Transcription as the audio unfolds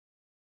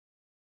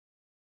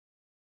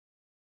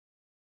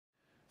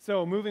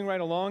So moving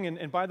right along,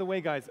 and by the way,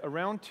 guys,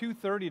 around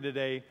 2:30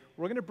 today,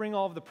 we're going to bring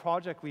all of the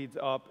project leads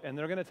up, and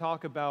they're going to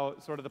talk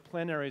about sort of the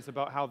plenaries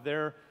about how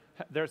their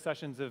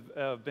sessions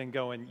have been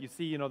going. You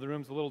see, the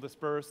room's a little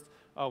dispersed.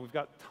 We've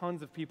got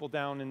tons of people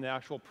down in the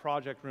actual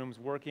project rooms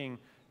working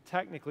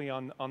technically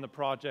on the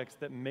projects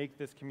that make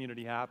this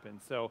community happen.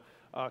 So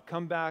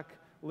come back,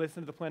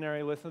 listen to the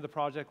plenary, listen to the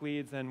project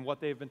leads and what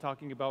they've been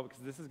talking about,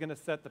 because this is going to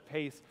set the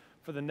pace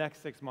for the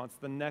next 6 months,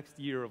 the next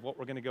year of what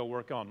we're going to go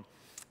work on.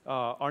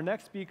 Our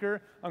next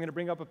speaker, I'm going to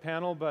bring up a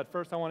panel, but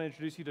first I want to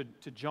introduce you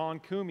to John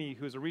Koomey,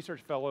 who's a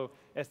research fellow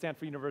at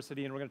Stanford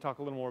University, and we're going to talk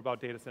a little more about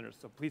data centers.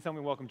 So please help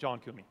me welcome John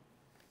Koomey.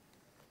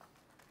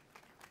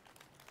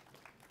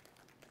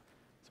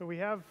 So we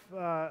have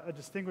a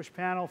distinguished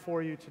panel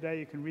for you today.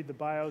 You can read the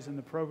bios in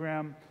the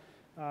program.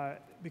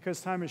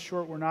 Because time is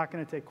short, we're not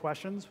going to take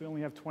questions. We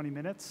only have 20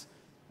 minutes.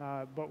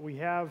 But we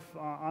have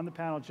on the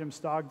panel Jim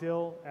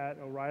Stogdill at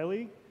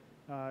O'Reilly,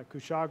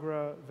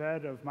 Kushagra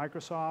Vaid of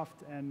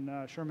Microsoft,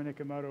 and Sherman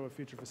Ikemoto of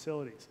Future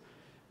Facilities.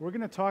 We're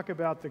going to talk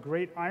about the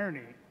great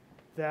irony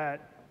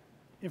that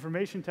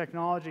information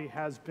technology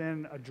has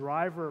been a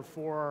driver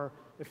for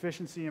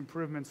efficiency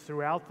improvements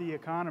throughout the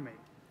economy,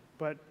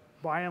 but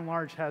by and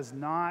large has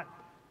not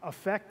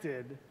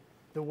affected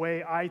the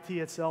way IT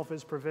itself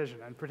is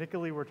provisioned. And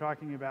particularly, we're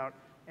talking about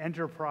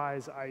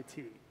enterprise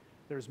IT.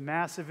 There's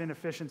massive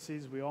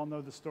inefficiencies. We all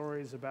know the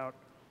stories about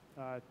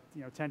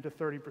 10 to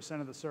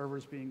 30% of the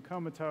servers being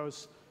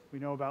comatose. We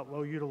know about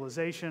low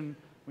utilization.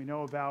 We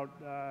know about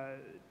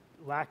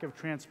lack of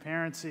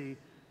transparency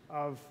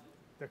of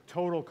the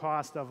total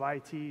cost of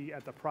IT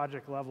at the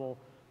project level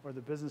or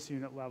the business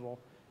unit level.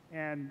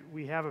 And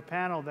we have a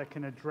panel that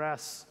can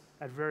address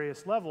at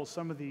various levels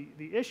some of the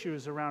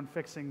issues around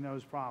fixing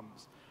those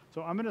problems.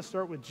 So I'm going to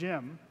start with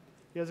Jim.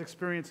 He has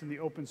experience in the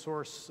open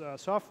source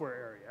software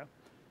area.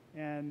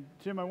 And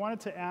Jim, I wanted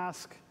to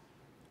ask,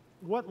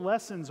 what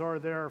lessons are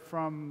there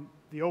from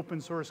the open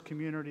source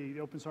community,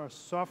 the open source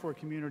software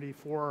community,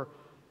 for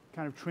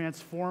kind of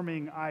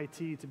transforming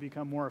IT to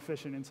become more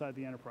efficient inside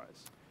the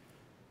enterprise?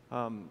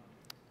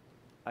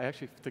 I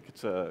actually think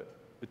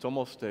it's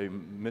almost a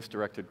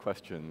misdirected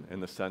question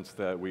in the sense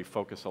that we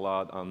focus a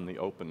lot on the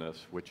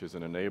openness, which is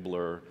an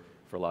enabler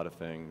for a lot of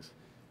things.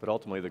 But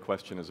ultimately, the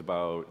question is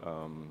about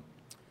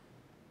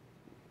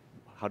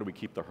how do we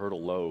keep the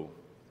hurdle low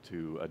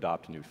to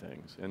adopt new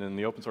things. And in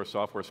the open source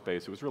software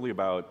space, it was really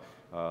about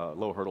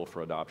low hurdle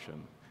for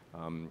adoption.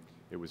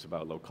 It was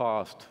about low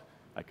cost.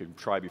 I could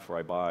try before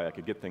I buy. I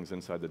could get things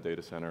inside the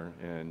data center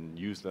and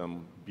use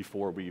them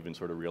before we even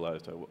sort of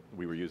realized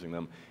we were using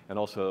them. And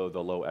also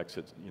the low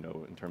exit,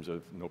 in terms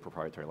of no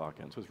proprietary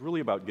lock-in. So it's really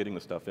about getting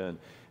the stuff in.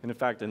 And in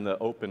fact, in the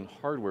open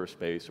hardware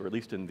space, or at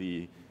least in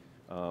the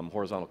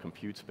horizontal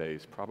compute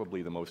space,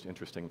 probably the most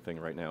interesting thing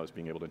right now is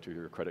being able to enter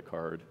your credit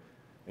card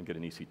and get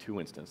an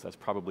EC2 instance. That's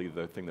probably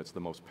the thing that's the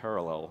most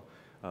parallel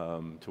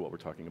to what we're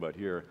talking about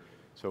here.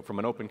 So from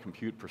an open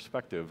compute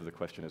perspective, the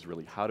question is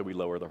really how do we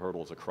lower the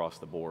hurdles across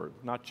the board,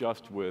 not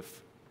just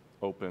with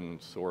open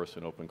source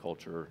and open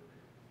culture,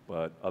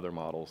 but other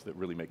models that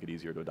really make it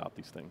easier to adopt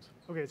these things.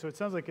 Okay, so it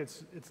sounds like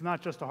it's not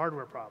just a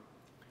hardware problem.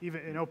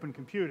 Even in open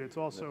compute, it's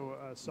also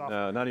software.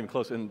 No, not even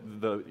close.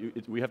 And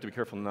we have to be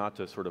careful not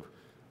to sort of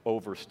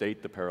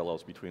overstate the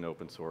parallels between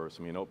open source.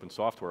 I mean, open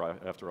software,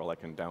 after all, I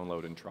can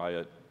download and try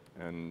it,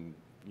 and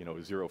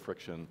zero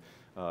friction.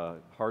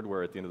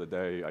 Hardware, at the end of the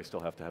day, I still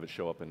have to have it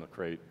show up in a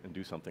crate and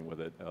do something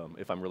with it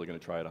if I'm really going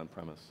to try it on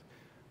premise.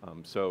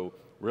 So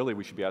really,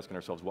 we should be asking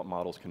ourselves what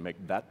models can make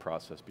that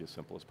process be as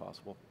simple as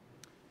possible.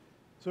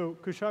 So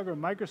Kushagra,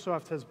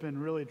 Microsoft has been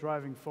really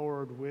driving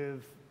forward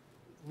with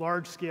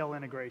large-scale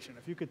integration.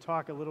 If you could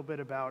talk a little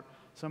bit about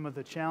some of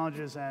the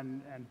challenges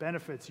and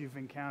benefits you've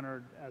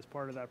encountered as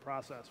part of that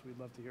process, we'd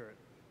love to hear it.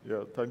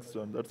 Yeah, thanks,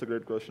 John. That's a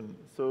great question.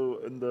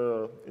 So in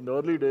the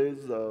early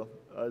days,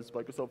 as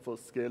Microsoft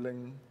was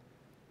scaling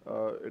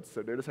its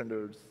data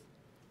centers,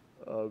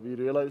 we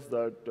realized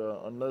that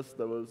unless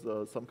there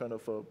was some kind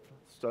of a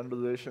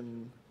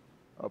standardization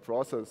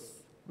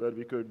process where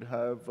we could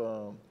have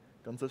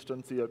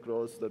consistency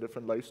across the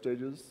different life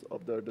stages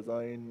of the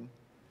design,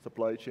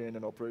 supply chain,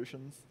 and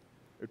operations,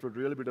 it would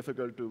really be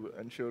difficult to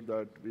ensure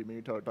that we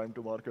meet our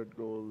time-to-market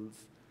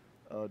goals,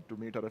 to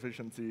meet our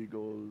efficiency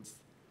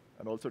goals,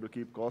 and also to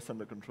keep costs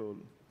under control.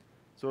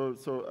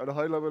 So at a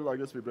high level, I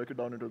guess we break it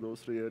down into those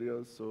three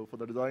areas. So for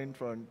the design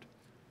front,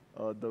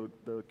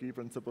 the key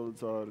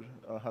principles are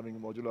having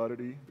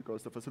modularity,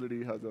 because the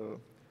facility has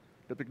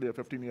typically a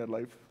 15-year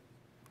life.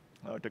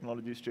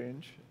 Technologies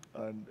change,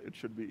 and it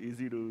should be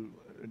easy to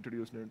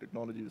introduce new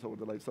technologies over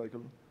the life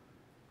cycle.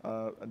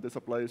 And this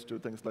applies to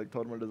things like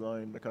thermal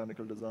design,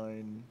 mechanical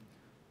design,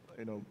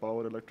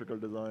 power electrical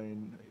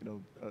design,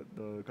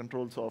 the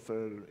control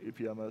software,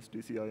 EPMS,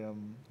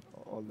 DCIM,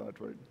 all that,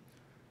 right?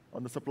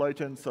 On the supply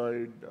chain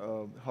side,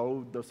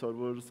 how the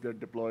servers get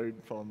deployed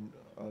from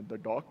the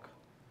dock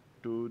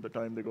to the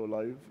time they go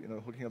live,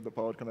 hooking up the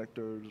power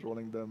connectors,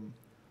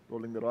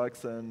 rolling the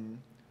racks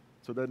in.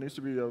 So there needs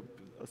to be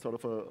a sort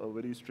of a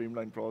very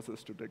streamlined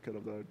process to take care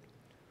of that.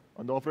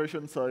 On the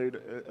operation side,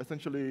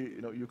 essentially,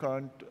 you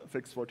can't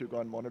fix what you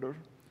can't monitor.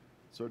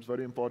 So it's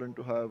very important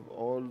to have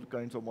all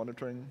kinds of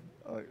monitoring,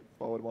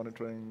 power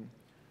monitoring,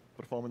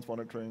 performance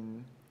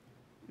monitoring,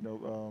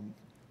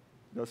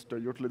 just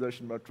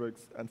utilization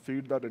metrics, and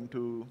feed that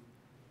into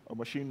a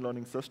machine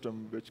learning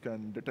system which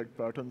can detect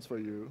patterns for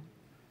you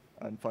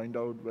and find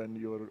out when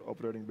you're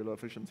operating below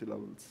efficiency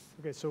levels.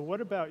 Okay, so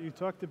what about, you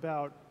talked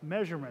about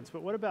measurements,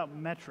 but what about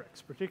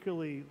metrics,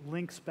 particularly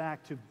links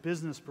back to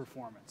business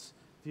performance?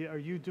 Are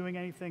you doing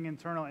anything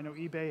internal? I know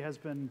eBay has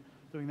been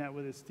doing that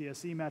with its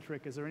DSE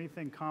metric. Is there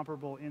anything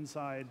comparable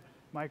inside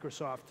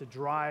Microsoft to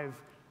drive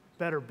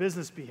better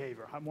business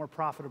behavior, more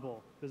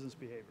profitable business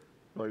behavior?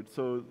 Right,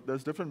 so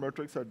there's different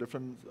metrics at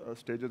different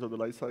stages of the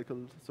life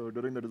cycle. So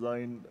during the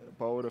design,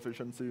 power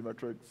efficiency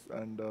metrics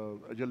and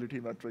agility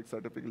metrics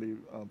are typically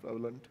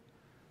prevalent.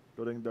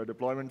 During the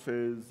deployment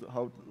phase,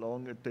 how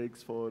long it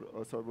takes for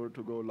a server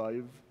to go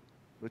live,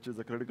 which is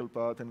a critical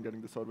path in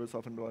getting the service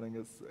up and running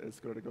is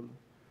critical.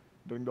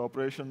 During the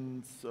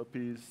operations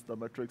piece, the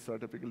metrics are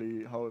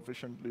typically how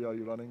efficiently are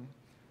you running.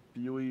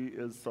 PUE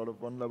is sort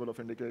of one level of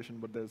indication,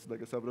 but there's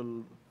like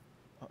several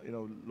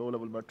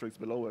low-level metrics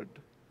below it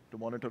to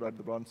monitor at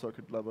the branch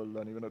circuit level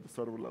and even at the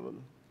server level.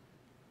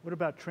 What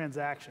about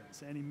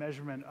transactions? Any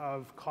measurement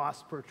of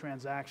cost per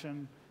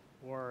transaction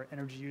or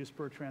energy use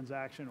per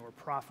transaction or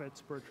profits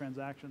per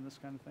transaction, this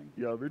kind of thing?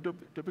 Yeah, we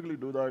typically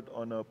do that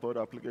on a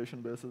per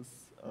application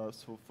basis.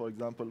 So for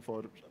example,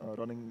 for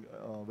running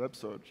web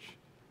search,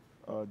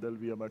 there'll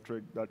be a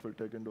metric that will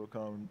take into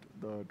account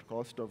the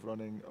cost of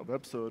running a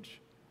web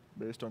search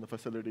based on the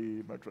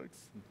facility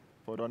metrics.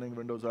 For running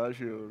Windows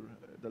Azure,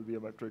 there'll be a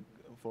metric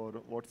for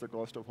what's the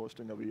cost of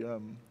hosting a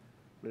VM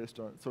based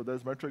on, so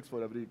there's metrics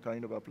for every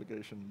kind of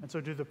application. And so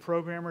do the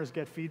programmers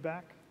get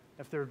feedback?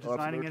 If they're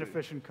designing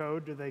inefficient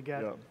code, do they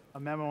get a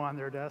memo on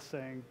their desk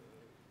saying,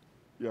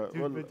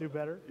 do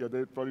better? Yeah,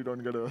 they probably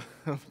don't get a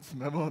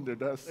memo on their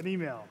desk. An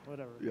email,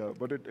 whatever. Yeah,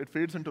 but it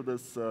feeds into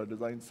this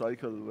design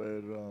cycle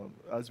where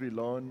as we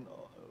learn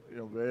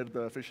where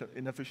the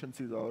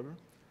inefficiencies are,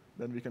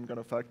 then we can kind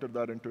of factor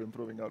that into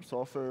improving our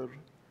software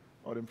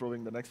or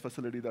improving the next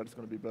facility that's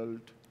going to be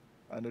built.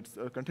 And it's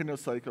a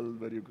continuous cycle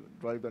where you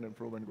drive that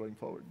improvement going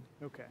forward.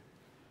 Okay.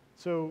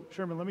 So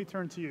Sherman, let me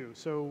turn to you.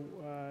 So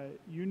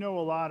you know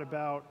a lot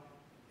about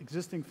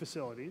existing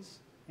facilities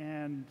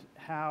and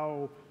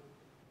how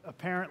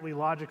apparently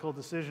logical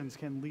decisions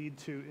can lead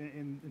to,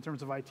 in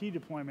terms of IT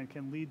deployment,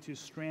 can lead to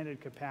stranded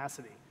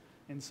capacity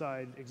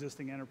inside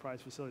existing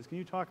enterprise facilities. Can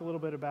you talk a little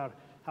bit about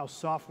how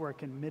software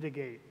can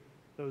mitigate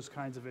those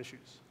kinds of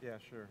issues? Yeah,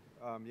 sure.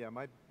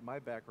 My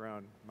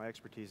background, my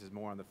expertise is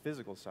more on the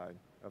physical side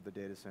of the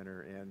data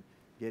center and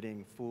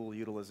getting full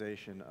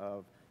utilization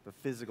of the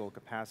physical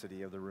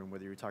capacity of the room,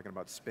 whether you're talking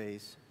about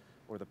space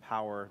or the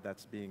power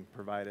that's being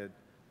provided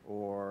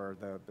or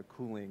the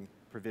cooling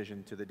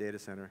provision to the data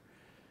center.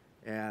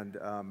 And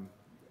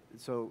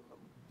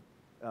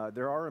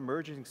there are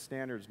emerging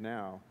standards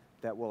now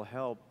that will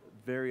help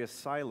various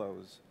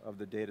silos of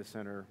the data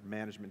center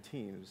management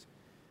teams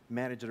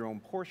manage their own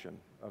portion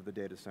of the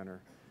data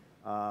center.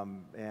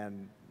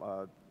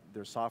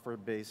 There's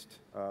software-based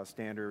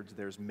standards,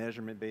 there's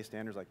measurement-based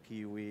standards like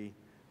PUE,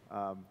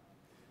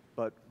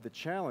 but the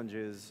challenge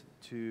is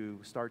to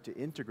start to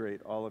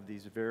integrate all of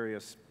these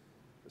various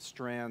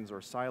strands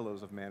or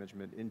silos of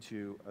management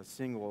into a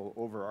single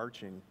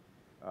overarching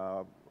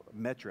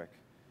metric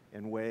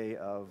and way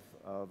of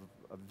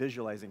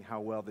visualizing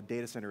how well the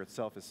data center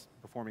itself is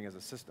performing as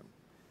a system.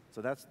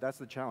 So that's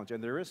the challenge,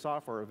 and there is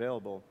software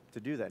available to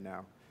do that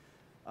now.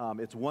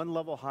 It's one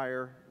level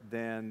higher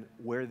than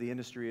where the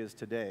industry is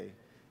today,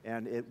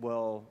 and it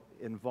will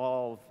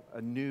involve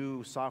a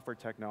new software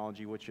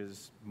technology, which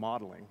is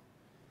modeling.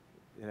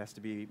 It has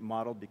to be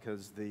modeled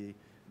because the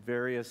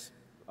various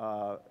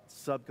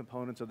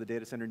subcomponents of the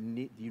data center,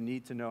 you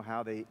need to know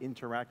how they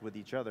interact with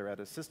each other at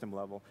a system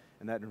level,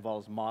 and that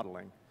involves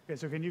modeling. Okay,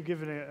 so can you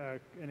give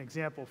an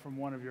example from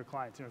one of your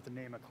clients? You don't have to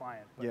name a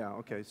client. But. Yeah,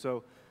 okay.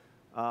 So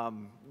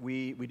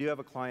we do have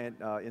a client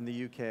in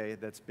the UK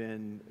that's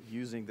been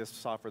using this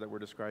software that we're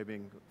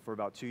describing for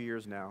about 2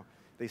 years now.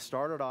 They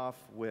started off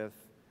with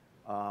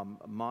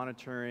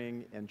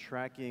monitoring and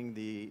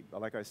tracking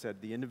like I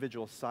said, the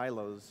individual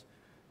silos,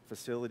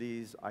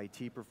 facilities,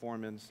 IT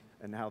performance,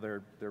 and how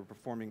they're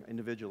performing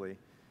individually.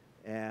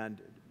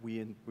 And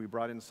we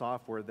brought in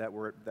software that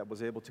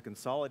was able to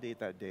consolidate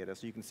that data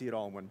so you can see it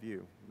all in one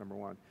view, number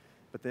one.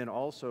 But then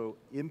also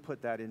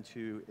input that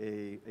into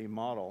a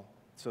model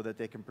so that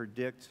they can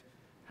predict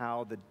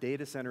how the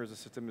data center as a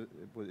system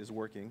is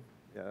working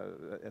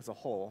as a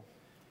whole.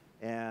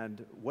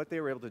 And what they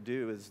were able to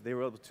do is they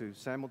were able to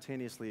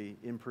simultaneously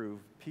improve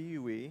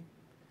PUE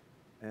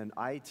and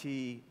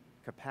IT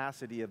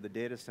capacity of the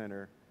data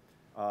center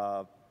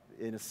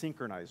in a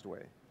synchronized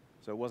way.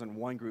 So it wasn't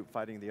one group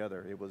fighting the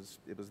other. It was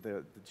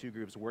the two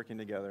groups working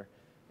together.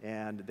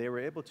 And they were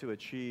able to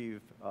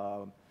achieve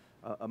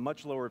a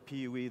much lower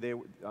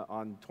PUE.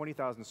 On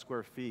 20,000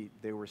 square feet,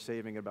 they were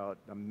saving about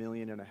 $1.5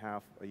 million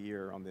a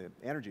year on the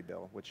energy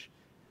bill, which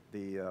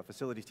the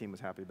facilities team was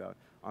happy about.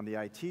 On the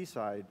IT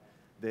side,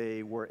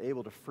 they were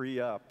able to free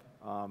up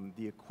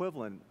the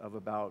equivalent of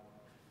about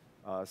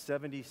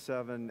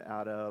 77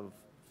 out of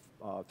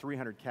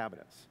 300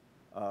 cabinets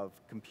of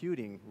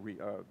computing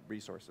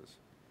resources.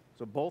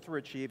 So both were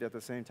achieved at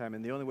the same time,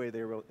 and the only way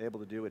they were able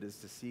to do it is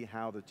to see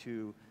how the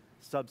two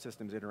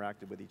subsystems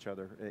interacted with each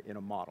other in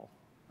a model.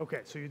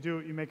 Okay, so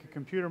you make a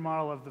computer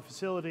model of the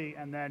facility,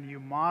 and then you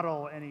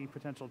model any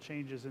potential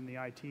changes in the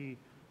IT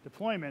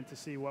deployment to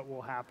see what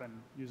will happen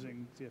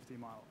using CFD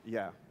model.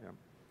 Yeah, yeah.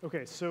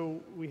 Okay,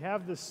 so we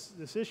have this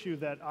issue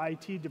that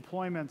IT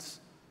deployments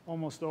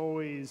almost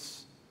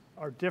always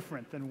are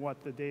different than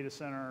what the data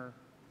center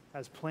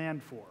has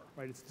planned for,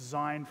 right? It's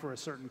designed for a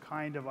certain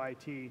kind of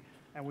IT,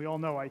 and we all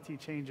know IT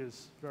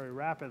changes very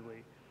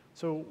rapidly.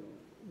 So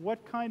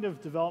what kind of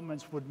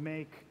developments would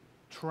make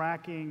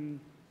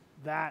tracking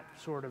that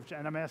sort of,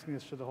 and I'm asking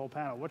this to the whole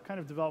panel, what kind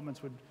of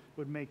developments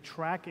would make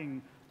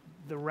tracking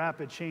the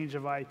rapid change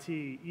of IT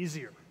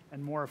easier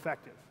and more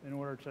effective in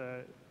order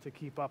to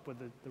keep up with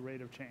the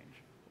rate of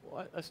change?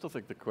 Well, I still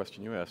think the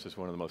question you asked is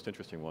one of the most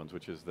interesting ones,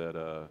 which is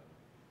that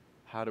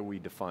how do we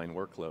define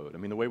workload? I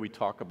mean, the way we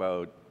talk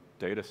about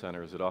data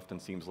centers, it often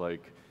seems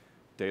like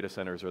data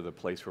centers are the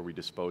place where we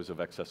dispose of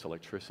excess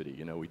electricity.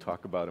 You know, we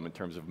talk about them in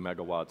terms of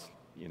megawatts,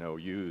 you know,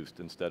 used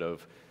instead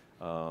of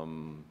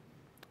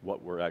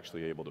what we're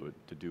actually able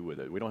to do with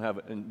it. We don't have,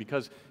 and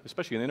because,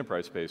 especially in the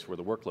enterprise space where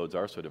the workloads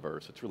are so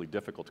diverse, it's really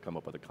difficult to come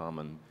up with a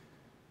common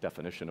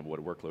definition of what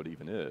a workload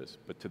even is.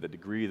 But to the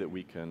degree that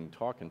we can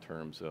talk in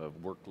terms of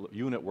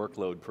unit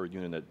workload per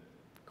unit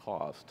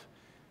cost,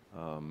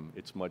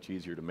 it's much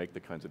easier to make the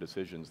kinds of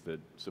decisions that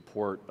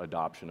support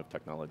adoption of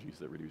technologies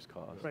that reduce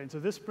cost. Right, and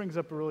so this brings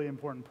up a really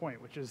important point,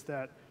 which is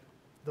that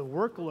the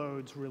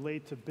workloads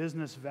relate to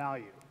business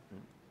value,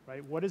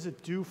 right? What does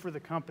it do for the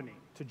company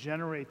to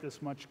generate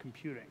this much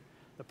computing?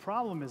 The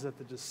problem is that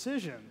the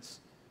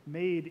decisions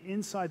made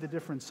inside the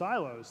different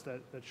silos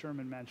that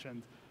Sherman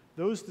mentioned,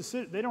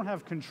 they don't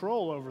have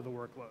control over the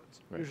workloads.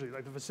 Right. Usually,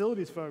 like the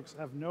facilities folks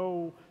have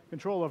no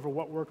control over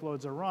what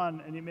workloads are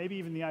run, and maybe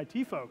even the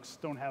IT folks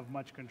don't have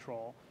much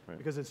control, right,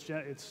 because it's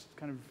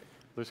kind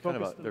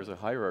of there's a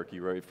hierarchy,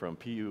 right, from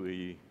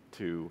PUE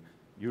to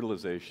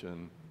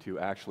utilization to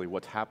actually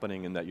what's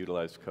happening in that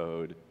utilized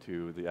code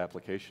to the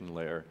application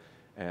layer,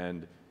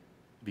 and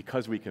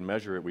because we can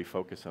measure it, we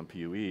focus on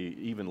PUE,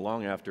 even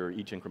long after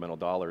each incremental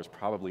dollar is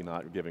probably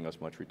not giving us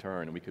much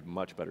return, and we could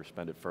much better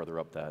spend it further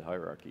up that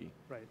hierarchy.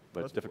 Right.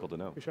 But it's difficult to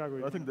know.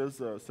 Kushagra, I think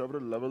there's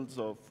several levels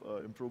of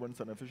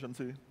improvements and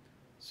efficiency.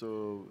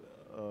 So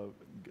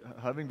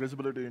having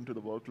visibility into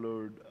the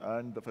workload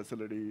and the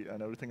facility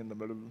and everything in the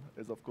middle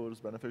is, of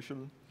course,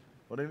 beneficial.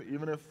 But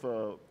even if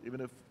you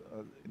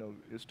know,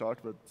 you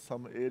start with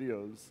some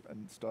areas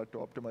and start to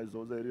optimize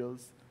those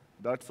areas,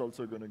 that's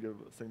also going to give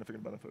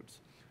significant benefits.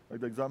 Like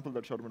the example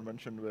that Sherman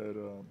mentioned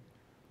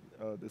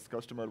where this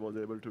customer was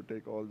able to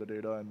take all the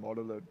data and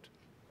model it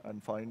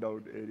and find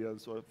out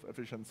areas of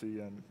efficiency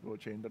and go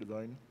change the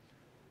design.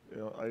 You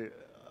know,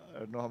 I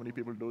don't know how many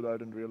people do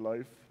that in real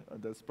life.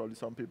 There's probably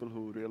some people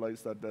who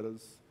realize that there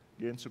is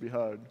gains to be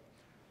had.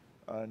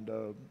 And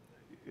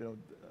you know,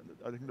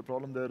 I think the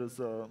problem there is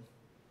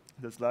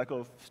there's lack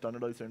of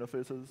standardized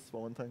interfaces,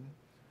 for one thing.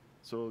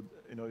 So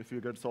you know, if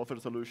you get software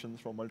solutions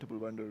from multiple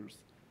vendors,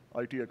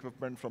 IT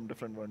equipment from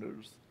different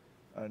vendors,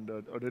 and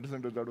a data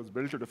center that was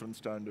built to different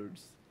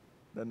standards,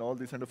 then all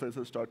these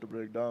interfaces start to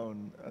break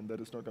down, and there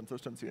is no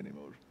consistency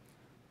anymore.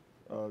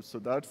 So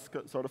that's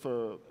sort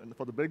of and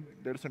for the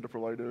big data center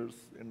providers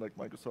in like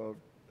Microsoft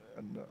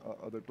and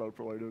other cloud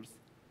providers,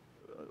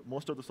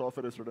 most of the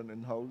software is written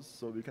in-house,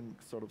 so we can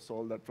sort of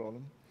solve that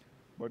problem.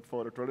 But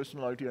for a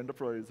traditional IT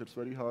enterprise, it's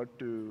very hard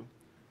to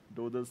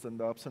do this in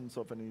the absence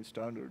of any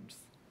standards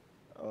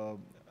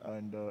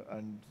and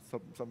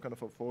some kind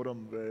of a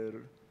forum where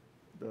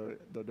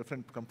the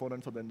different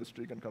components of the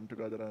industry can come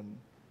together and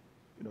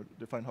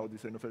define how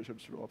these interfaces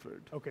should operate.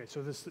 Okay,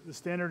 so the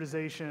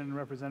standardization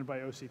represented by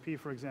OCP,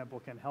 for example,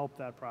 can help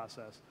that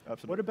process.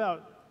 Absolutely. What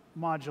about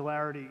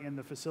modularity in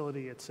the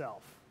facility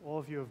itself? All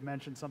of you have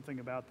mentioned something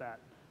about that.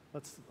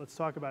 Let's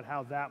talk about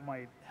how that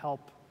might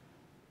help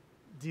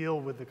deal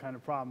with the kind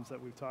of problems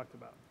that we've talked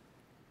about.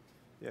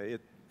 Yeah,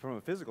 from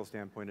a physical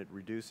standpoint, it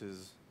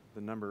reduces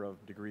the number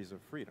of degrees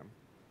of freedom.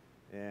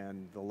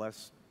 And the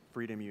less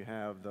freedom you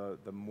have,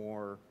 the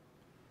more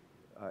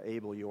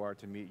able you are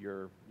to meet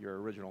your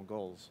original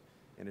goals.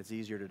 And it's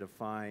easier to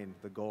define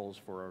the goals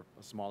for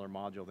a smaller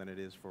module than it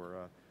is for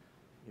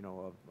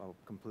a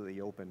completely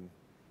open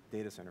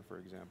data center, for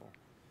example.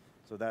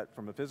 So that,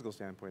 from a physical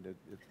standpoint,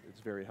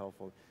 it's very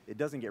helpful. It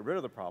doesn't get rid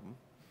of the problem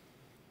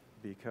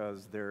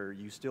because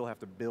you still have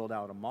to build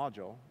out a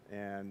module,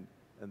 and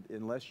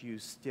unless you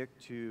stick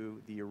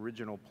to the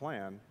original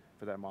plan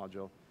for that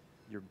module,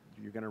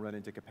 you're going to run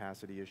into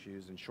capacity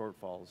issues and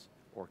shortfalls,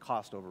 or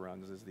cost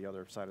overruns is the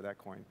other side of that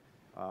coin.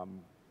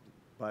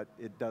 But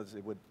it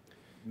would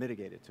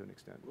mitigate it to an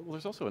extent. Well,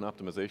 there's also an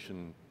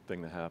optimization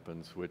thing that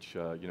happens, which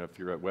if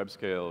you're at web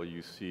scale,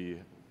 you see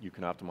you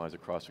can optimize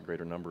across a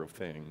greater number of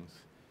things.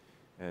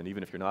 And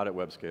even if you're not at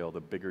web scale, the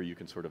bigger you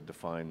can sort of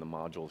define the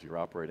modules you're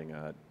operating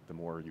at, the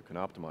more you can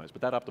optimize.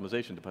 But that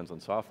optimization depends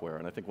on software.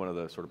 And I think one of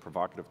the sort of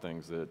provocative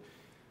things that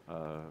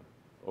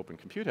Open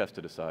Compute has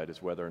to decide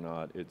is whether or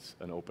not it's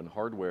an open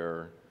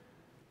hardware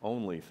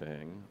only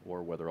thing,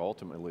 or whether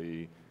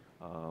ultimately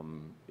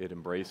it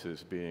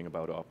embraces being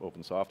about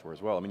open software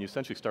as well. I mean, you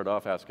essentially start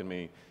off asking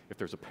me if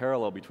there's a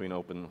parallel between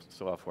open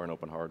software and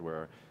open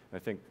hardware. And I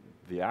think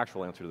the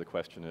actual answer to the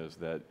question is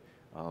that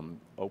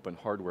open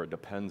hardware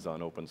depends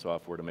on open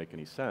software to make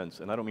any sense.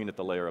 And I don't mean at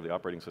the layer of the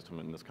operating system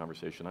in this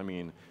conversation. I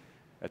mean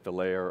at the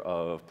layer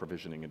of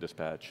provisioning and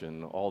dispatch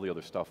and all the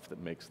other stuff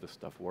that makes this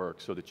stuff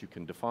work, so that you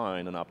can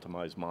define an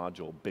optimized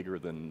module bigger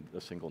than a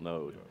single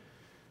node.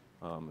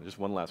 Yeah. Just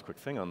one last quick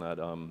thing on that.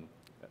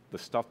 The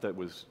stuff that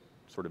was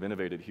sort of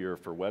innovated here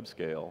for web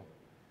scale,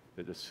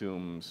 that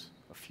assumes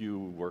a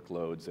few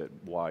workloads at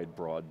wide,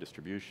 broad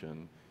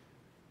distribution,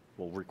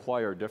 will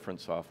require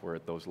different software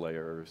at those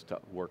layers to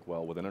work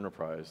well with an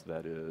enterprise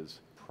that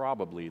is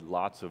probably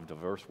lots of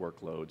diverse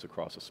workloads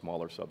across a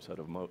smaller subset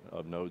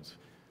of nodes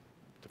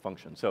to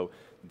function. So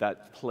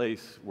that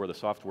place where the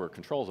software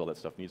controls all that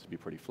stuff needs to be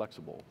pretty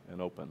flexible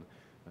and open.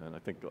 And I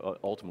think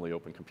ultimately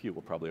Open Compute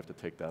will probably have to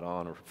take that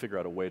on or figure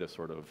out a way to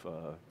sort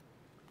of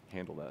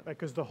handle that.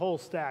 Because the whole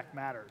stack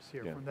matters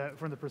here. Yeah.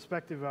 From the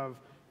perspective of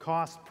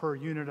cost per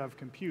unit of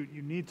compute,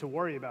 you need to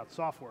worry about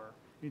software.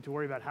 You need to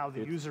worry about how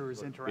the user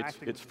is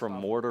interacting. It's from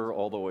Mortar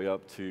all the way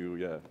up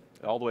to,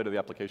 all the way to the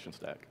application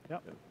stack.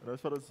 Yep. Yeah. And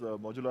as far as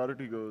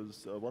modularity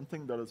goes, one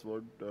thing that has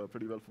worked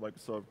pretty well for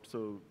Microsoft,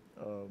 so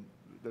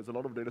there's a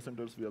lot of data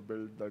centers we have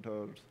built that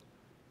are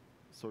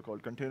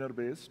so-called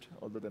container-based,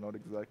 although they're not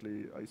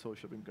exactly ISO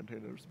shipping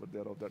containers, but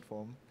they're of that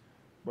form.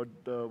 But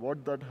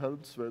what that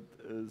helps with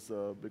is,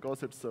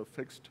 because it's a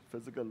fixed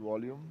physical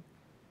volume,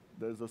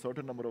 there's a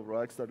certain number of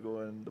racks that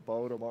go in, the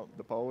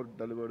power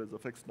delivered is a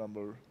fixed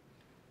number,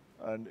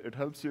 and it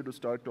helps you to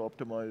start to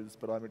optimize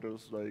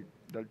parameters like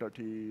delta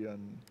T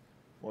and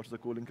what's the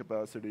cooling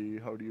capacity,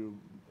 how do you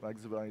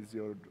maximize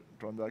your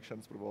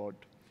transactions per watt.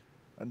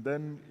 And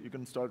then you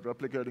can start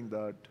replicating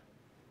that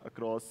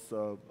across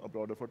a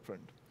broader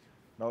footprint.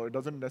 Now, it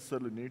doesn't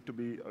necessarily need to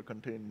be a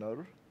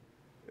container.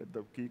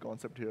 The key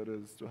concept here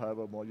is to have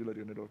a modular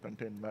unit of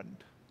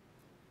containment.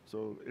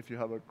 So if you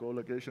have a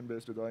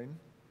co-location-based design,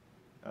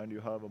 and you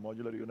have a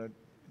modular unit,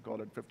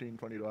 call it 15,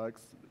 20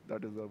 racks,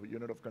 that is a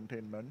unit of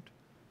containment,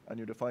 and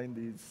you define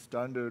these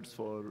standards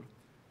for,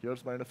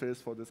 here's my interface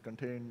for this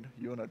contained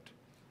unit,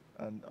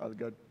 and I'll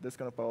get this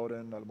kind of power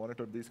in, I'll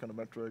monitor these kind of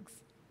metrics,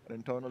 and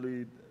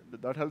internally,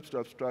 that helps to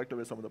abstract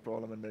away some of the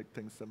problem and make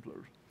things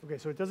simpler. Okay,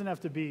 so it doesn't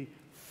have to be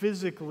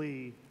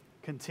physically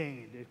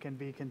contained. It can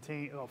be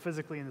contained, well,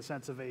 physically in the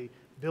sense of a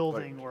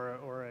building, right,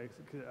 or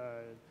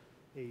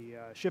a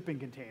shipping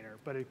container,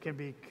 but it can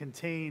be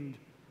contained,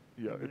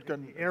 yeah, it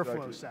can, in the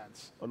airflow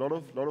sense. A lot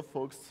of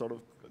folks sort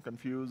of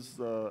confuse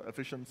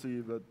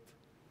efficiency with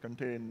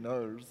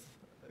containers.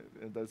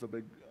 There's a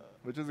big,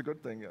 which is a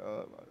good thing.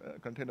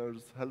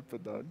 Containers help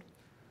with that,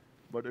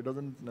 but it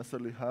doesn't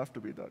necessarily have to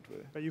be that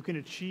way. But you can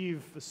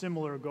achieve a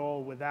similar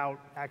goal without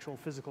actual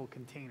physical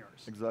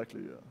containers.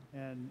 Exactly, yeah.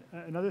 And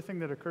another thing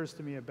that occurs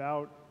to me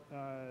about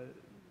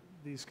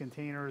these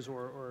containers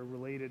or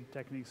related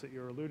techniques that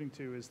you're alluding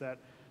to is that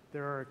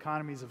there are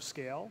economies of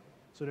scale.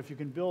 So that if you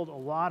can build a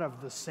lot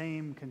of the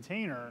same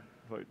container,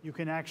 right, you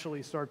can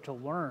actually start to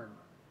learn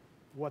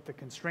what the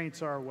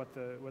constraints are, what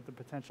the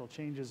potential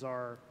changes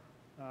are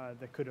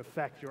that could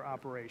affect your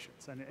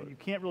operations. And you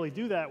can't really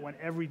do that when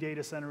every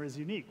data center is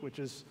unique, which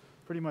is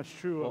pretty much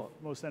true of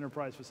most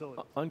enterprise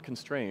facilities.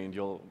 Unconstrained,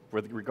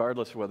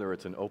 regardless of whether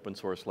it's an open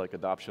source like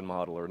adoption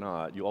model or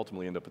not, you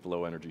ultimately end up at the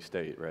low energy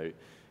state, right?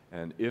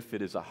 And if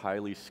it is a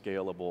highly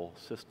scalable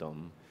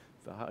system,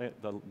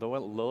 the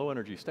low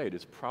energy state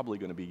is probably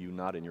going to be you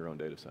not in your own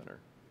data center.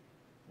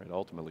 Right?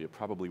 Ultimately, it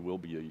probably will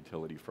be a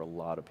utility for a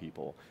lot of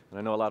people. And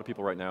I know a lot of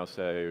people right now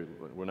say,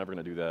 we're never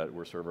going to do that,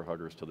 we're server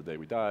huggers till the day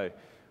we die.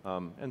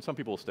 And some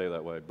people will stay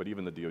that way, but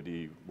even the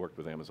DoD worked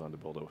with Amazon to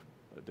build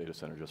a data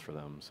center just for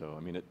them. So,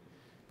 I mean, it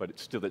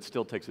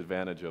still takes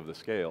advantage of the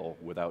scale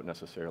without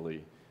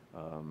necessarily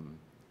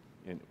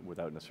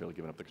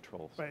giving up the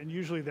controls. Right, and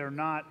usually they're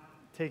not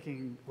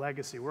taking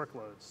legacy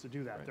workloads to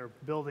do that. Right. They're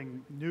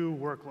building new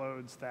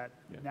workloads that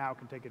now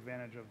can take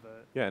advantage of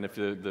the... Yeah, and if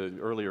the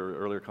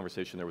earlier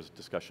conversation, there was a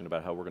discussion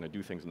about how we're going to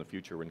do things in the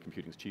future when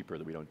computing's cheaper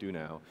that we don't do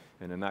now.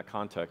 And in that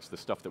context, the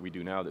stuff that we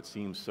do now that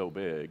seems so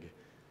big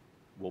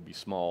will be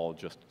small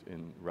just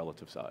in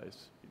relative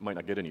size. It might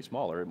not get any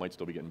smaller, it might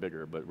still be getting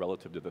bigger, but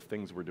relative to the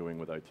things we're doing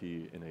with IT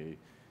in a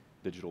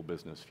digital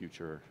business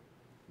future,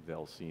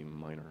 they'll seem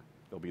minor.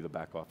 They'll be the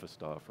back office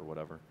stuff or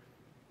whatever.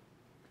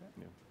 Okay.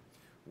 Yeah.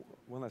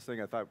 One last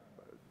thing I thought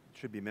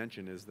should be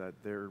mentioned is that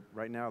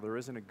right now there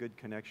isn't a good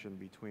connection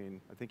between,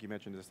 I think you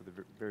mentioned this at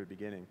the very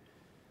beginning,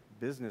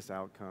 business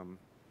outcome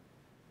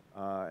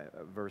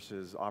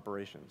versus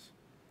operations,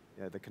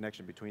 the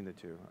connection between the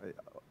two.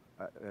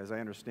 As I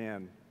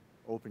understand,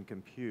 Open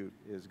Compute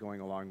is going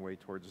a long way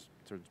towards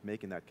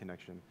making that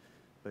connection.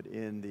 But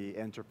in the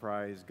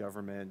enterprise,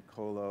 government,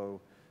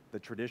 colo, the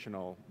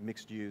traditional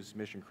mixed-use,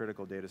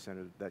 mission-critical data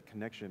center, that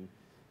connection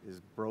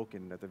is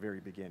broken at the very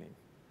beginning.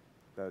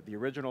 The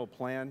original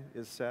plan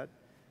is set,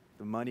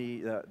 the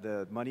money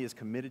is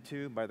committed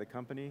to by the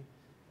company,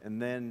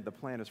 and then the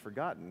plan is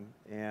forgotten,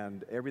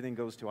 and everything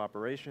goes to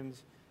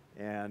operations,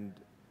 and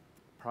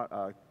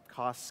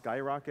costs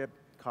skyrocket,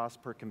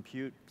 cost per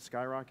compute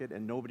skyrocket,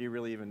 and nobody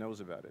really even knows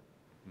about it.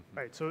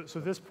 Right, so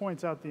this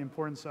points out the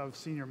importance of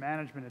senior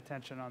management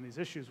attention on these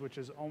issues, which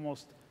is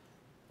almost,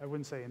 I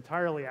wouldn't say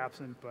entirely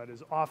absent, but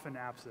is often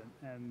absent.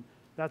 And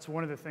that's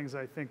one of the things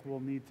I think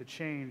we'll need to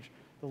change.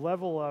 The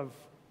level of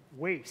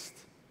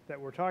waste that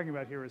we're talking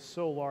about here is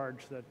so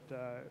large that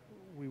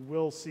we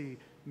will see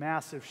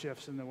massive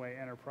shifts in the way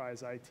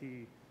enterprise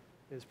IT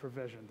is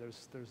provisioned.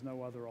 There's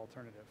no other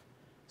alternative.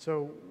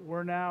 So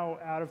we're now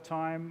out of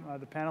time.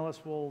 The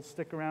panelists will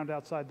stick around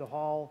outside the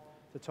hall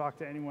to talk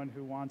to anyone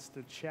who wants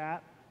to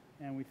chat,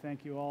 and we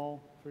thank you all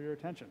for your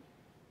attention.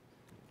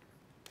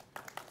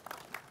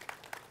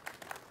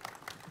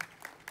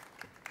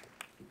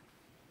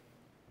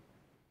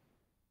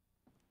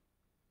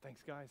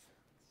 Thanks, guys.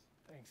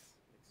 Thanks.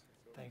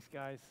 Thanks,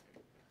 guys.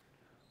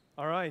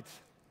 All right.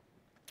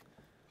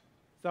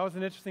 So that was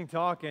an interesting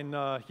talk, and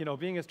you know,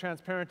 being as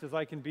transparent as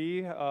I can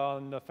be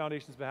on the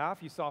Foundation's behalf,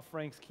 you saw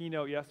Frank's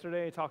keynote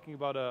yesterday talking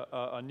about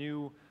a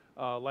new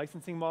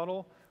licensing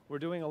model. We're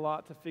doing a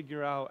lot to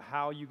figure out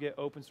how you get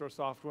open source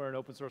software and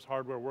open source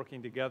hardware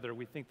working together.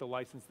 We think the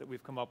license that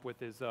we've come up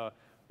with is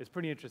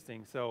pretty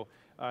interesting. So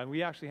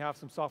we actually have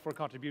some software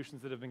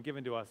contributions that have been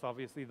given to us.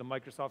 Obviously, the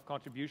Microsoft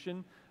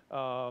contribution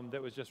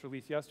that was just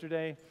released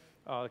yesterday.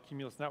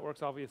 Cumulus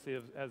Networks obviously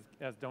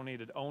has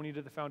donated ONI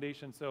to the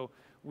Foundation. So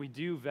we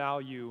do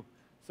value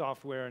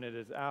software, and it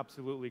is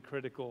absolutely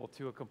critical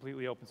to a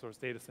completely open source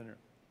data center.